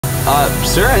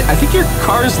Sir, I think your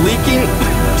car's leaking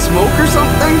smoke or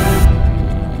something?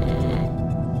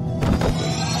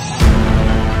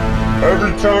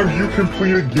 Every time you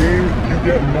complete a game, you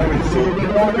get money. So if you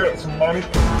want to get some money,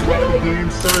 let the game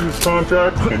sign this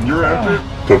contract, and you're entered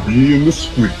to be in the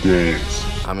Squid Games.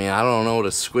 I mean, I don't know what a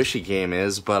squishy game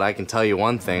is, but I can tell you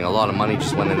one thing. A lot of money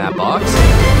just went in that box.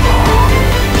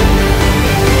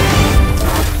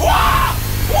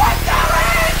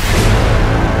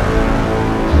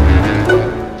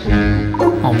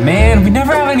 Oh man, we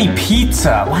never have any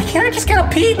pizza. Why can't I just get a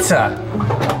pizza?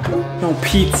 No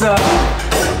pizza.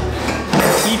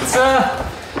 Pizza.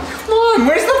 Come on,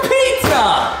 where's the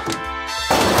pizza?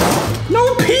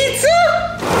 No pizza?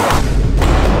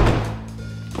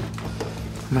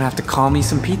 I'm gonna have to call me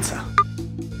some pizza.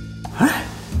 Huh?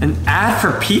 An ad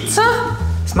for pizza?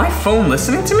 Is my phone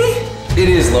listening to me? It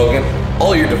is, Logan.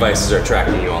 All your devices are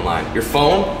tracking you online. Your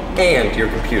phone and your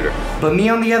computer. But me,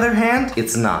 on the other hand,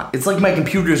 it's not. It's like my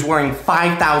computer is wearing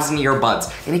 5,000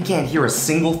 earbuds and it can't hear a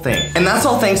single thing. And that's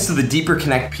all thanks to the Deeper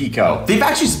Connect Pico. They've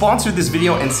actually sponsored this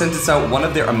video and sent us out one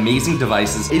of their amazing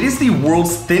devices. It is the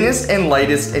world's thinnest and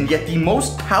lightest and yet the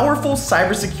most powerful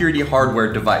cybersecurity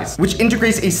hardware device, which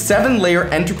integrates a 7-layer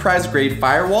enterprise-grade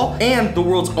firewall and the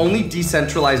world's only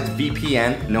decentralized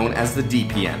VPN known as the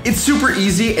DPN. It's super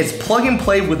easy, it's plug and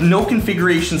play with no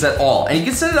configurations at all, and you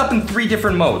can set it up in 3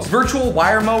 different modes: virtual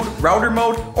wire mode, router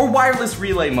mode, or wireless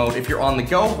relay mode if you're on the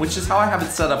go, which is how I have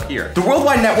it set up here. The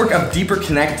worldwide network of Deeper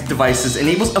Connect devices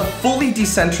enables a fully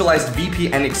decentralized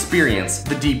VPN experience,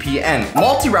 the DPN.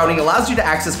 Multi-routing allows you to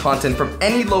access content from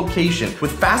any location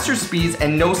with faster speeds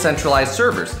and no centralized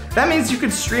servers. That means you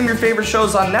could stream your favorite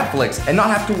shows on Netflix and not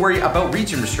have to worry about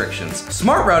region restrictions.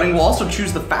 Smart routing will also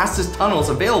choose the fastest tunnels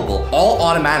available, all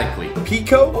automatically. The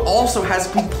Pico also has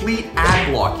complete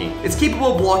ad blocking. It's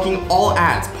capable of blocking all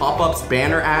ads, pop-ups,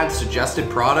 banner ads, suggested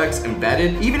products,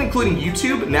 embedded, even including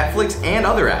YouTube, Netflix, and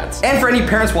other ads. And for any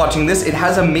parents watching this, it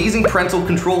has amazing parental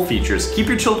control features. Keep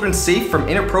your children safe from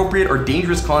inappropriate or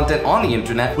dangerous content on the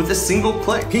internet with a single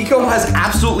click. Pico has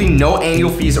absolutely no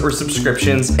annual fees or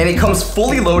subscriptions, and it comes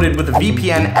fully loaded with a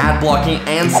VPN, ad blocking,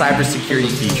 and cybersecurity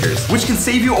features, which can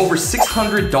save you over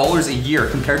 $600 a year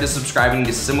compared to subscribing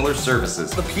to similar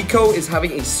services. The Pico is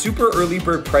having a super early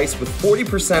bird price with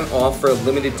 40% off for a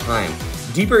limited time.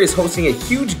 Deeper is hosting a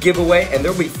huge giveaway, and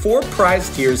there will be 4 prize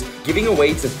tiers giving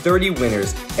away to 30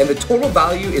 winners, and the total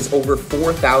value is over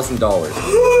 $4,000.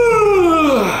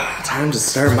 Time to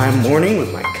start my morning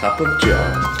with my cup of joe.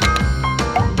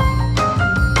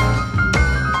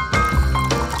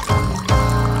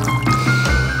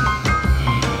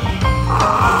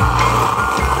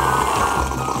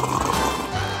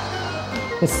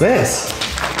 What's this?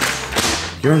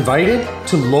 You're invited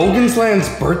to Logan's Land's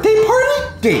birthday party?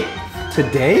 Date,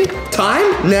 today?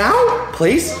 Time? Now?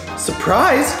 Place?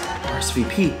 Surprise?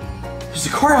 RSVP. There's a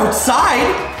car outside?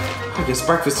 I guess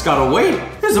breakfast's gotta wait.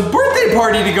 There's a birthday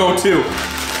party to go to.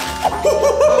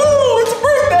 It's a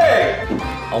birthday!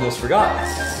 Almost forgot.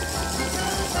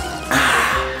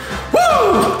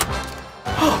 Woo!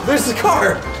 Oh, there's the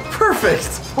car.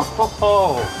 Perfect.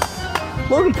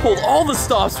 Logan pulled all the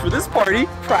stops for this party.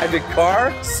 Private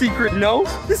car, secret note.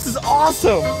 This is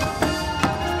awesome.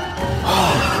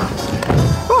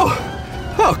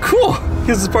 Oh, cool.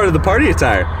 This is part of the party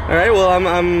attire. All right, well,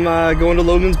 I'm going to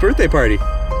Logan's birthday party.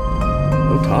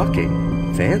 No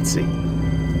talking. Fancy.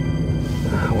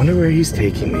 I wonder where he's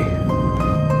taking me.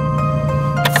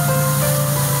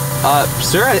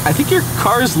 Sir, I think your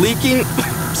car's leaking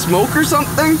smoke or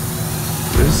something.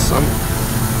 There's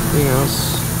something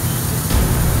else.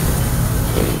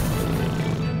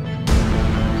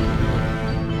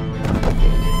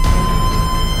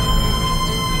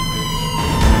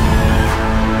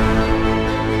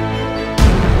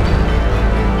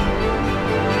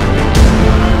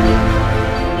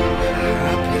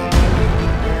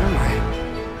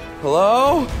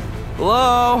 Hello?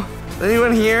 Hello?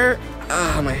 Anyone here?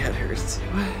 Ah, my head hurts.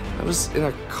 I was in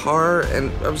a car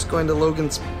and I was going to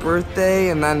Logan's birthday,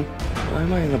 and then why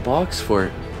am I in a box for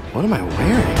it? What am I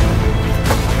wearing?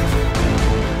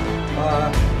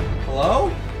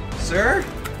 Hello? Sir?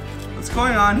 What's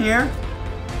going on here?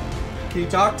 Can you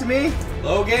talk to me?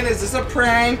 Logan, is this a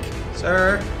prank?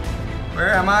 Sir?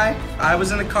 Where am I? I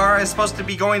was in a car. I was supposed to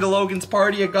be going to Logan's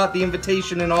party. I got the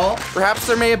invitation and all. Perhaps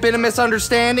there may have been a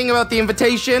misunderstanding about the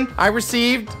invitation I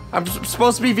received. I'm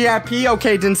supposed to be VIP.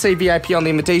 Okay, didn't say VIP on the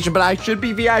invitation, but I should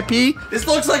be VIP. This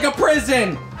looks like a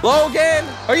prison. Logan,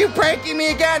 are you pranking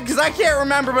me again? Because I can't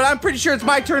remember, but I'm pretty sure it's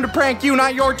my turn to prank you,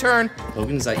 not your turn.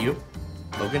 Logan, is that you?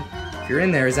 Logan, if you're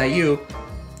in there, is that you?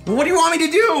 Well, what do you want me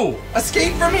to do?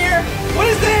 Escape from here? What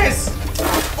is this?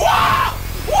 Whoa!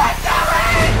 What?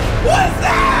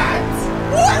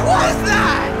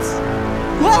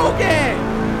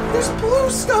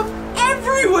 stuff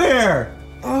everywhere.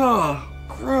 Oh,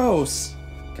 gross.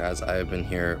 Guys, I have been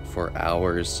here for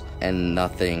hours and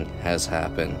nothing has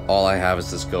happened. All I have is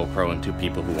this GoPro and 2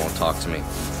 people who won't talk to me.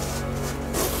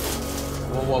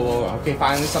 Whoa, whoa, whoa. Okay,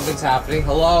 finally something's happening.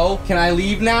 Hello? Can I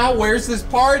leave now? Where's this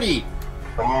party?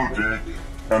 Hello, Jake,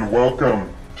 and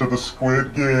welcome to the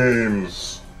Squid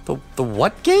Games. The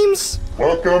what games?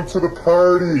 Welcome to the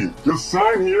party. Just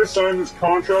sign here, sign this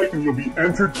contract, and you'll be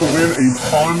entered to win a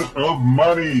ton of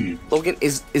money. Logan,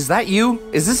 is that you?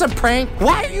 Is this a prank?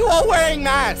 Why are you all wearing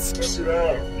masks? Check it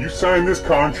out. You sign this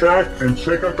contract and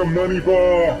check out the money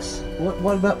box.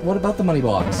 What about the money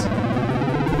box?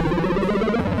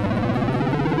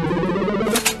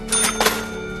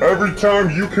 Every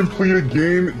time you complete a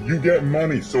game, you get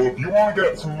money. So if you want to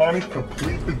get some money,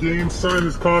 complete the game, sign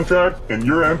this contract, and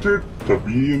you're entered to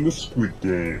be in the Squid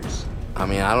Games. I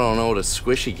mean, I don't know what a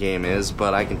squishy game is,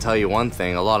 but I can tell you one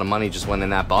thing. A lot of money just went in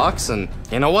that box, and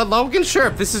you know what, Logan? Sure,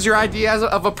 if this is your idea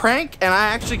of a prank, and I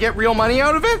actually get real money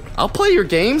out of it, I'll play your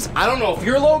games. I don't know if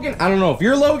you're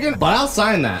Logan, but I'll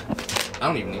sign that. I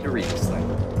don't even need to read this thing.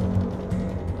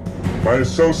 My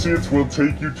associates will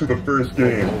take you to the first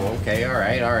game. Oh, okay, all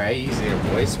right, easy there,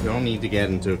 boys. We don't need to get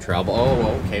into trouble.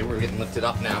 Oh, okay, we're getting lifted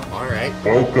up now, all right.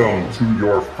 Welcome to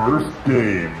your first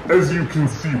game. As you can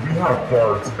see, we have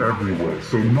guards everywhere,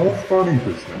 so no funny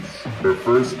business. Your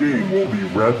first game will be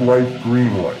red light,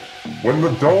 green light. When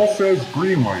the doll says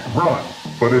green light, run.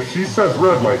 But if she says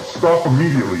red light, stop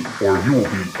immediately, or you will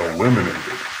be eliminated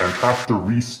and have to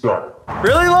restart.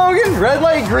 Really, Logan? Red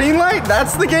light, green light?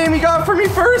 That's the game you got for me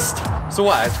first? So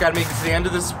what, I just gotta make it to the end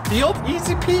of this field?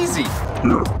 Easy peasy.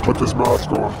 Here, put this mask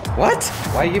on. What?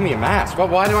 Why you give me a mask?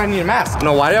 Why do I need a mask?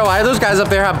 No, why do those guys up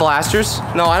there have blasters?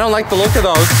 No, I don't like the look of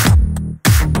those.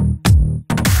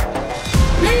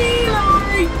 Green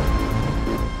light!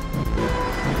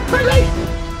 Red light!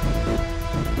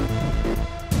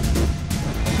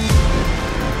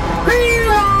 Green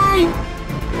light!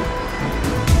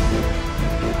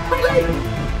 Red light!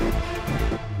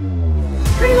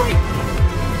 Green light!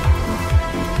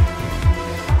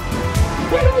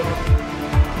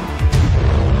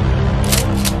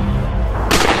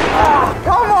 Ah,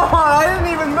 come on! I didn't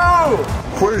even move!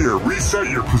 Player, reset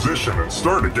your position and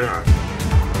start again.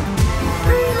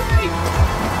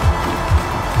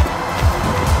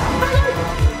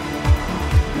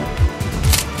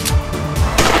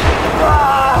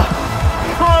 Ah,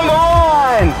 come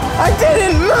on! I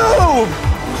didn't move!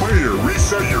 Player,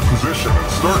 reset your position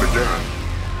and start again.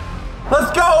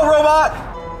 Let's go, robot!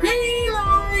 Green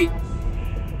light!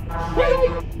 Green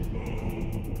light!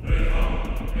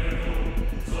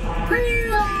 Green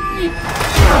light!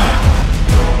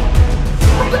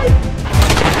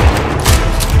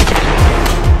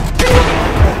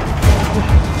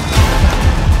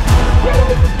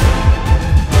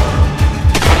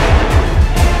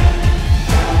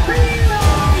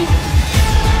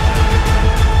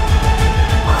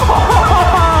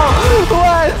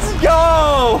 Let's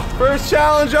go! First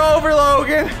challenge over,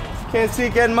 Logan. Can't see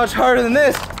it getting much harder than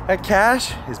this. That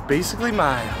cash is basically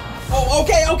mine. Oh,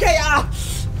 okay, okay.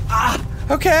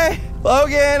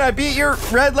 Logan, I beat your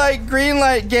red light, green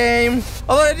light game.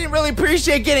 Although I didn't really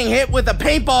appreciate getting hit with a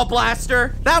paintball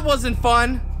blaster. That wasn't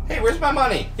fun. Hey, where's my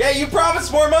money? Yeah, you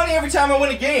promise more money every time I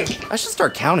win a game. I should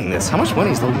start counting this. How much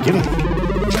money is Logan giving me?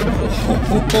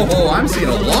 Oh, I'm seeing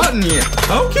a lot in here.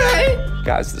 Okay.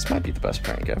 Guys, this might be the best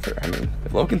prank ever. I mean,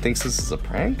 if Logan thinks this is a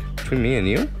prank between me and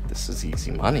you, this is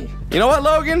easy money. You know what,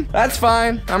 Logan? That's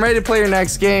fine. I'm ready to play your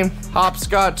next game.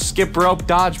 Hopscotch, skip rope,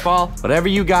 dodgeball, whatever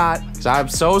you got. Because I'm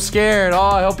so scared. Oh,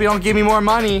 I hope you don't give me more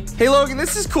money. Hey, Logan,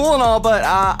 this is cool and all, but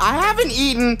I haven't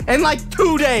eaten in like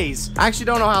 2 days. I actually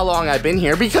don't know how long I've been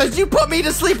here because you put me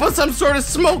to sleep with some sort of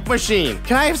smoke machine.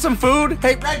 Can I have some food?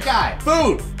 Hey, red guy,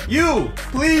 food. You,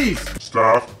 please.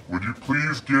 Staff, would you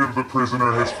please give the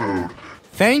prisoner his food?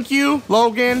 Thank you,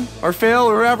 Logan, or Phil,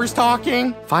 or whoever's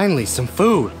talking. Finally, some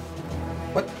food.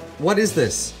 What is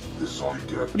this? This is all you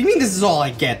get. What do you mean this is all I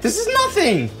get? This is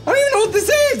nothing. I don't even know what this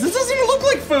is. This doesn't even look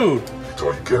like food. That's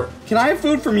all you get. Can I have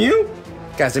food from you?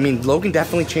 Guys, I mean, Logan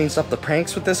definitely changed up the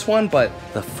pranks with this one, but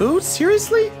the food?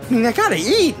 Seriously? I mean, I gotta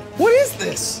eat. What is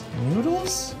this?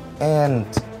 Noodles? And,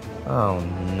 oh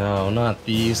no, not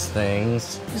these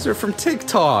things. These are from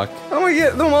TikTok. I'm gonna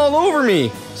get them all over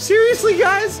me. Seriously,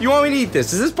 guys? You want me to eat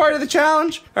this? Is this part of the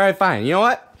challenge? All right, fine. You know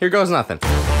what? Here goes nothing.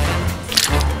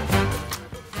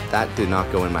 That did not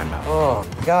go in my mouth. Oh,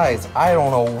 guys, I don't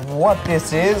know what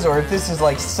this is or if this is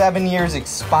like 7 years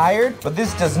expired, but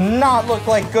this does not look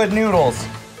like good noodles.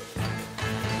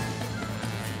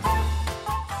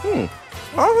 I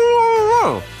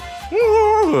don't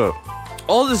know.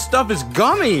 All this stuff is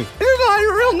gummy. These are not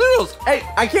even real noodles. Hey,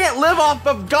 I can't live off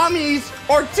of gummies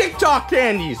or TikTok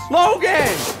candies. Logan,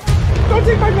 don't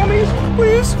take my gummies,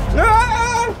 please.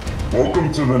 Ah!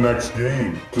 Welcome to the next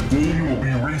game. Today you will be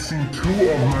racing 2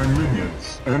 of my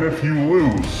minions. And if you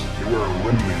lose, you are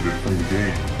eliminated from the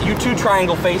game. You two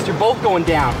triangle face, you're both going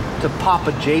down to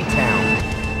Papa J Town.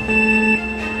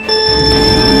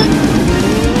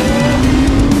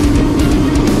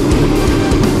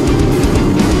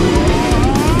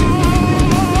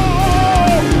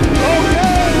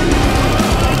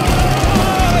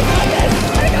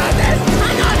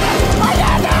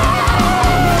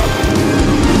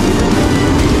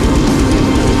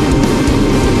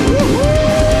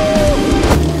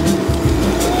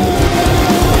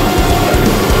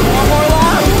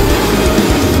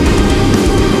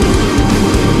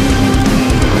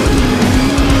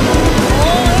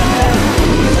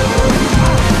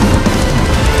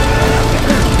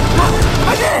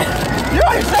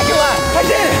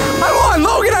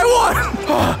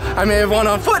 I may have won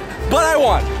on foot, but I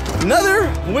won. Another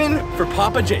win for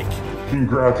Papa Jake.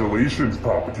 Congratulations,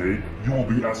 Papa Jake. You will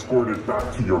be escorted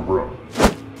back to your room.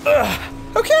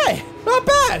 Okay, not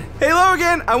bad. Hey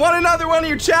Logan, I want another one of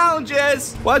your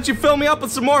challenges. Why don't you fill me up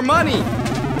with some more money?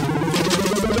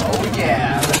 Oh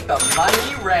yeah, let the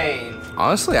money rain.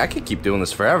 Honestly, I could keep doing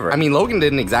this forever. I mean, Logan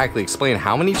didn't exactly explain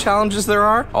how many challenges there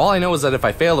are. All I know is that if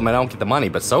I fail them, I don't get the money,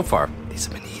 but so far, these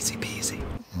have been easy peasy.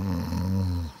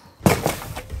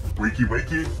 Wakey,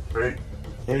 wakey.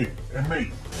 Hey,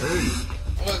 inmate. Hey.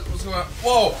 What's going on?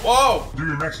 Whoa. Do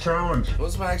your next challenge.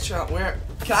 What's my next challenge? Where?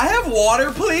 Can I have water,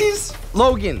 please?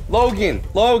 Logan.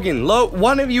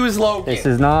 One of you is Logan. This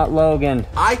is not Logan.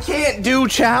 I can't do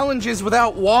challenges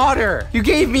without water. You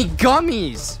gave me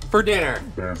gummies for dinner.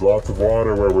 There's lots of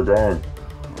water where we're going.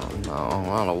 Oh no, I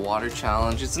want a water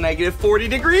challenge. It's negative 40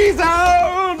 degrees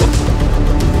out.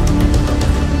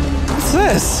 What's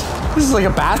this? This is like a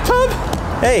bathtub?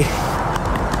 Hey,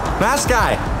 mask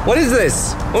guy, what is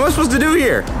this? What am I supposed to do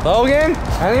here? Logan?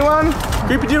 Anyone?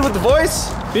 Creepy dude with the voice?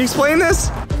 Can you explain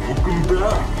this? Welcome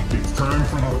back. It's time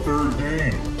for the 3rd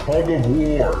game, Tug of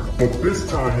War. But this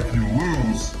time, if you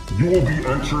lose, you will be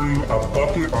entering a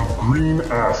bucket of green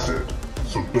acid.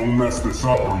 So don't mess this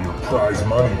up or your prize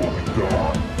money will be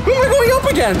gone. Who am I going up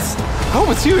against? Oh,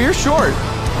 it's you, you're short.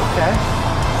 Okay,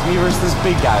 it's me versus this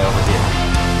big guy over here.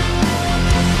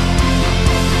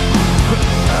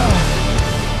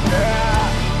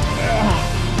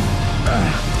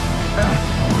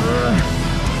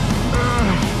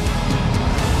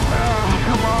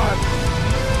 Come on.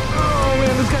 Oh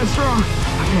man, this guy's strong.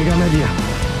 Okay, I got an idea.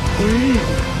 3,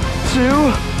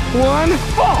 2, 1,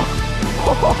 fall.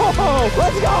 Oh,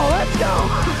 let's go.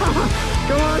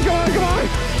 Come on.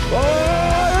 Oh,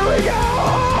 here we go.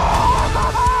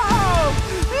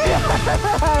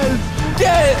 Yes!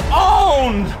 Get it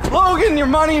owned! Logan, your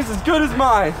money is as good as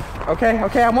mine. Okay,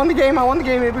 I won the game.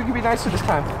 Maybe we can be nicer this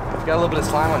time. Got a little bit of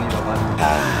slime on you, though, bud.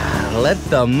 Let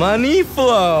the money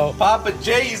flow. Papa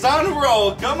J's on a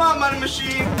roll. Come on, money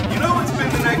machine. You know what's been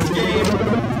the next game.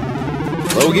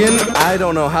 Logan, I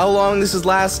don't know how long this is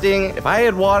lasting. If I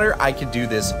had water, I could do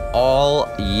this all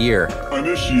year.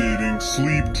 Initiating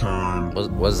sleep time.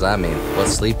 What does that mean?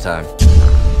 What's sleep time?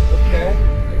 Okay,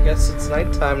 I guess it's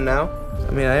nighttime now.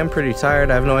 I mean, I am pretty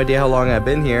tired. I have no idea how long I've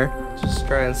been here. Just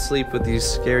try and sleep with these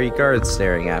scary guards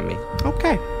staring at me.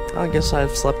 Okay, I guess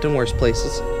I've slept in worse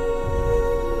places.